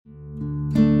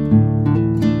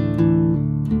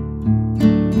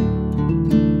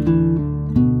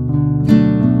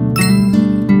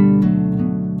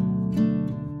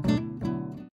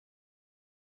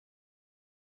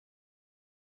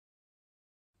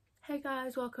Hey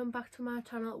guys, welcome back to my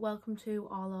channel. Welcome to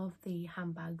all of the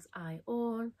handbags I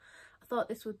own. I thought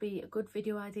this would be a good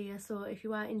video idea, so if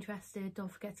you are interested,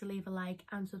 don't forget to leave a like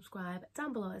and subscribe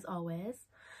down below as always.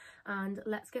 And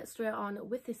let's get straight on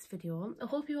with this video. I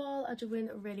hope you all are doing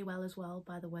really well as well,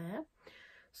 by the way.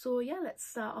 So yeah, let's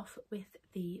start off with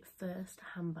the first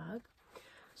handbag.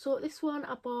 So this one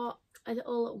I bought a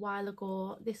little while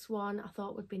ago. This one I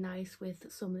thought would be nice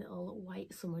with some little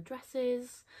white summer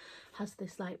dresses. Has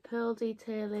this like pearl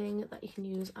detailing that you can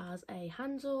use as a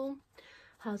handle.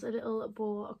 Has a little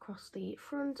bow across the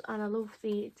front, and I love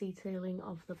the detailing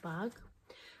of the bag.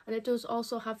 And it does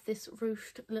also have this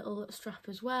ruched little strap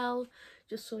as well,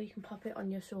 just so you can pop it on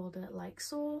your shoulder like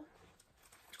so.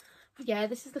 But yeah,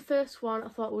 this is the first one I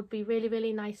thought would be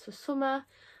really nice for summer.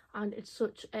 And it's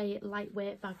such a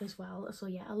lightweight bag as well, so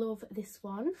yeah, I love this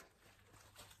one.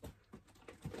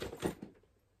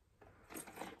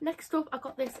 Next up, I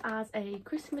got this as a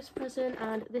Christmas present,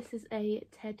 and this is a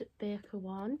Ted Baker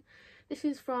one. This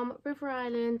is from River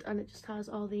Island, and it just has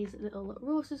all these little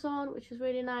roses on, which is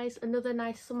really nice. Another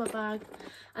nice summer bag,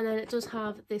 and then it does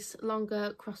have this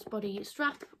longer crossbody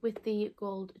strap with the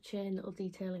gold chain little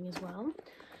detailing as well.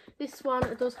 This one,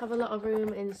 it does have a lot of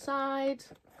room inside.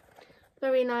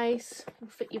 Very nice,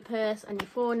 fit your purse and your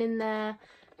phone in there.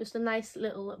 Just a nice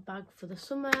little bag for the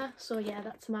summer. So yeah,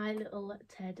 that's my little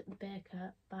Ted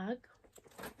Baker bag.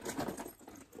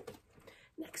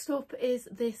 Next up is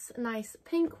this nice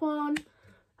pink one.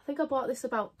 I think I bought this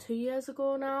about 2 years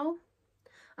ago now,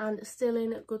 and still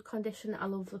in good condition. I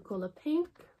love the colour pink.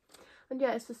 And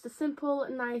yeah, it's just a simple,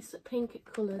 nice pink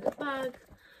coloured bag.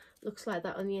 Looks like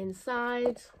that on the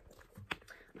inside.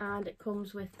 And it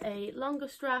comes with a longer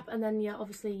strap, and then yeah,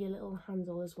 obviously your little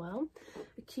handle as well.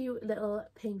 A cute little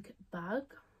pink bag.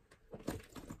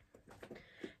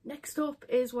 Next up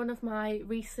is one of my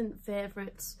recent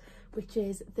favourites, which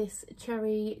is this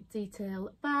cherry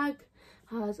detail bag.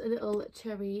 Has a little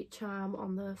cherry charm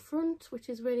on the front, which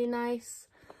is really nice.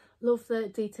 Love the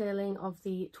detailing of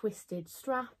the twisted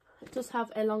strap. It does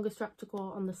have a longer strap to go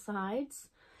on the sides.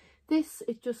 This,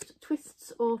 it just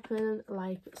twists open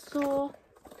like so.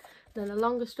 Then a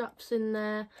longer strap's in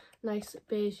there, nice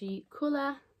beigey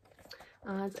colour,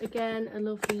 and again a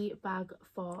lovely bag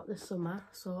for the summer.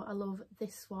 So I love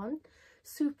this one,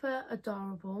 super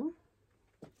adorable.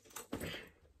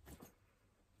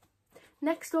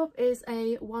 Next up is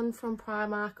a one from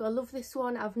Primark. I love this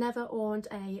one. I've never owned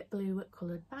a blue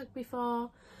coloured bag before,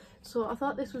 so I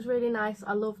thought this was really nice.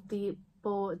 I love the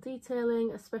bow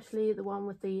detailing, especially the one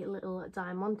with the little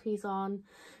diamantes on.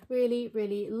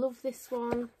 Really love this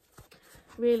one.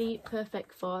 Really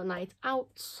perfect for night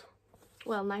out,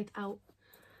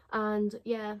 and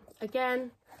yeah,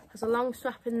 again has a long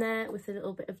strap in there with a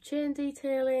little bit of chain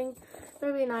detailing.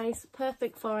 Very nice,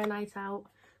 perfect for a night out.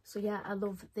 So yeah, I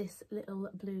love this little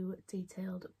blue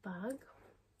detailed bag.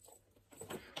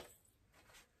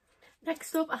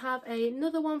 Next up, I have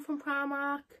another one from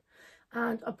Primark,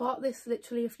 and I bought this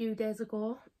literally a few days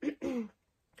ago.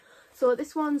 So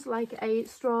this one's like a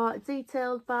straw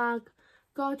detailed bag.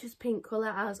 Gorgeous pink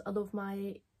colour, as I love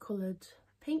my coloured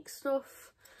pink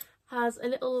stuff. Has a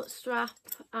little strap,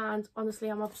 and honestly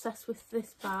I'm obsessed with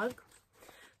this bag.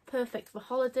 Perfect for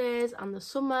holidays and the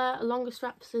summer. Longer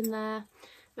straps in there,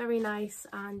 very nice,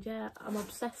 and yeah, I'm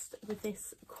obsessed with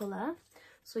this colour.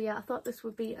 So yeah, I thought this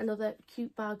would be another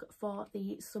cute bag for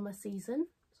the summer season,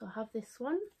 so I have this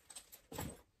one.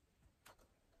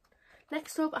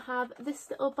 Next up, I have this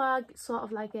little bag, sort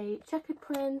of like a checkered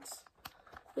print.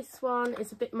 This one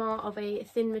is a bit more of a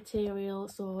thin material,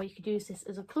 so you could use this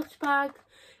as a clutch bag.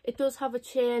 It does have a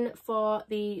chain for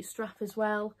the strap as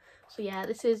well. So yeah,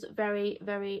 this is very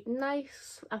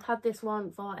nice. I've had this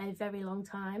one for a very long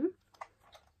time.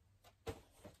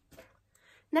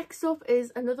 Next up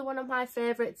is another one of my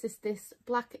favourites. Is this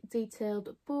black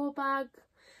detailed bow bag.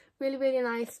 Really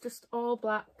nice, just all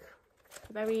black.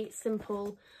 Very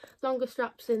simple. Longer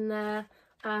straps in there.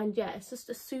 And yeah, it's just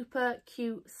a super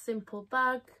cute, simple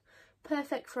bag.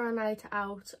 Perfect for a night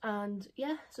out. And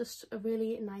yeah, just a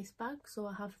really nice bag. So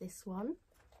I have this one.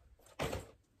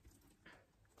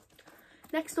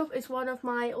 Next up is one of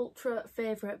my ultra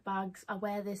favourite bags. I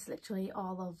wear this literally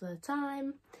all of the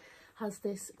time. Has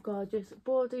this gorgeous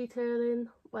bow detailing,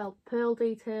 well, pearl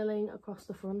detailing across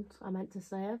the front, I meant to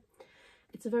say.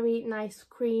 It's a very nice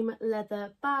cream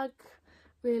leather bag.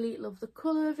 Really love the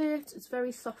colour of it. It's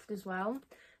very soft as well.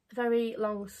 A very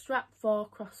long strap for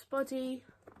crossbody,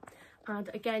 and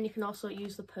again you can also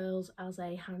use the pearls as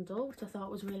a handle, which I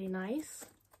thought was really nice.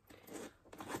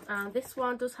 And this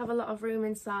one does have a lot of room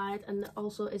inside, and there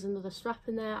also is another strap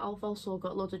in there. I've also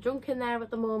got loads of junk in there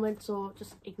at the moment, so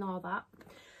just ignore that.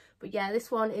 But yeah, this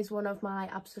one is one of my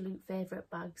absolute favourite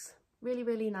bags. Really,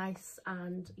 really nice,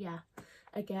 and yeah,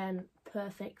 again,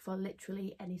 perfect for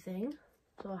literally anything.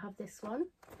 So I have this one.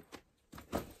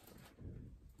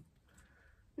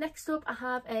 Next up, I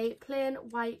have a plain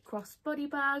white crossbody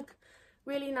bag.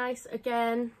 Really nice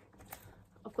again.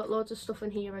 I've got loads of stuff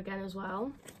in here again as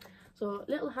well. So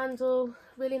little handle,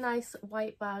 really nice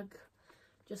white bag.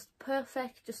 Just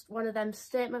perfect, just one of them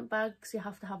statement bags. You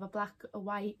have to have a black, a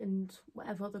white and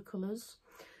whatever other colours.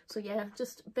 So yeah,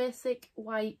 just basic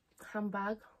white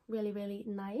handbag, really, really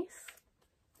nice.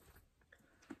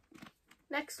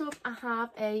 Next up, I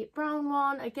have a brown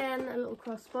one, again a little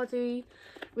crossbody.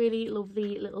 Really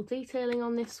lovely little detailing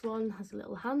on this one. Has a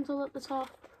little handle at the top.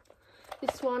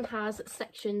 This one has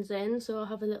sections in, so I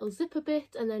have a little zipper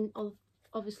bit and then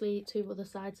obviously two other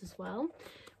sides as well,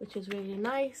 which is really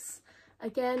nice.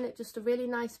 Again, just a really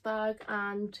nice bag,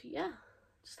 and yeah,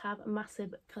 just have a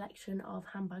massive collection of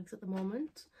handbags at the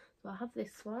moment. So I have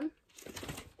this one.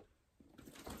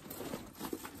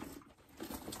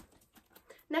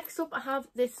 Next up, I have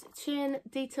this chain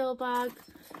detail bag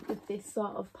with this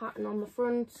sort of pattern on the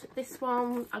front. This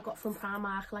one I got from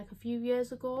Primark like a few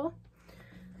years ago.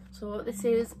 So this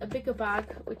is a bigger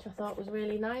bag, which I thought was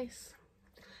really nice.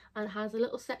 And it has a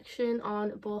little section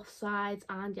on both sides,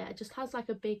 and yeah, it just has like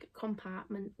a big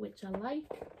compartment, which I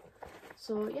like.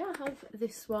 So yeah, I have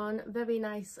this one, very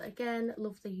nice again,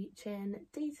 love the chain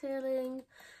detailing,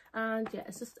 and yeah,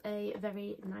 it's just a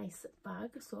very nice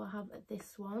bag. So I have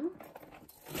this one.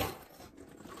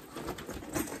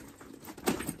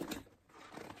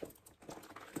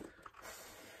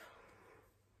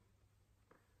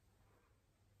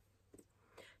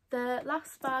 The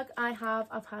last bag I've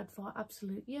had for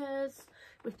absolute years,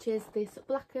 which is this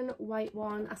black and white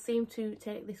one. I seem to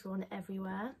take this one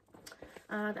everywhere,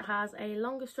 and it has a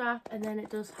longer strap, and then it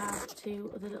does have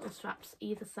two other little straps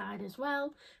either side as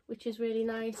well, which is really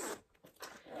nice.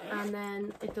 And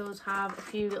then it does have a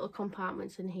few little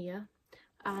compartments in here,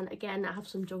 and again I have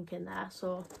some junk in there,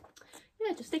 so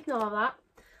yeah, just ignore that.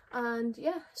 And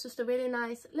yeah, it's just a really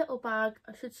nice little bag.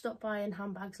 I should stop buying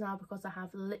handbags now because I have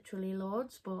literally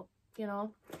loads, but you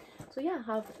know. So yeah,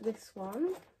 I have this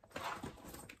one.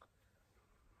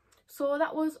 So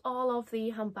that was all of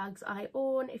the handbags I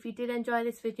own. If you did enjoy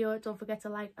this video, don't forget to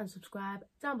like and subscribe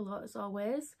down below as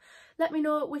always. Let me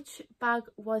know which bag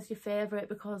was your favourite,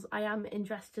 because I am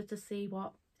interested to see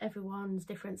what everyone's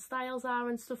different styles are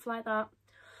and stuff like that.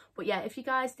 But yeah, if you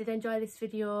guys did enjoy this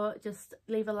video, just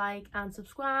leave a like and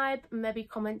subscribe, maybe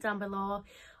comment down below,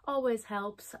 always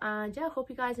helps. And yeah, I hope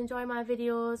you guys enjoy my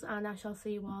videos, and I shall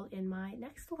see you all in my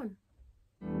next one.